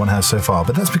 20. No one has so far,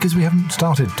 but that's because we haven't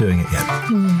started doing it yet.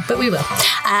 But we will.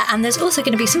 And there's also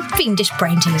going to be some fiendish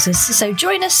brain teasers, so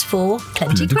join us for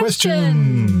Plenty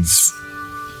Questions.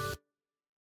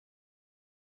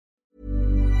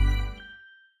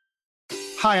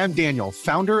 Hi, I'm Daniel,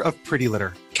 founder of Pretty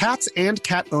Litter. Cats and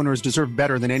cat owners deserve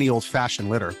better than any old-fashioned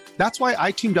litter. That's why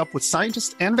I teamed up with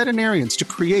scientists and veterinarians to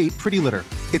create Pretty Litter.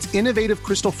 Its innovative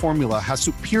crystal formula has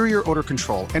superior odor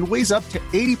control and weighs up to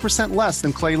 80% less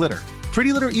than clay litter.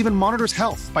 Pretty Litter even monitors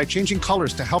health by changing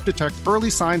colors to help detect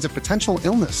early signs of potential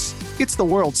illness. It's the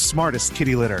world's smartest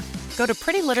kitty litter. Go to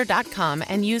prettylitter.com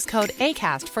and use code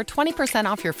ACAST for 20%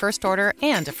 off your first order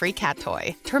and a free cat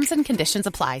toy. Terms and conditions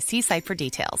apply. See site for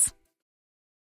details.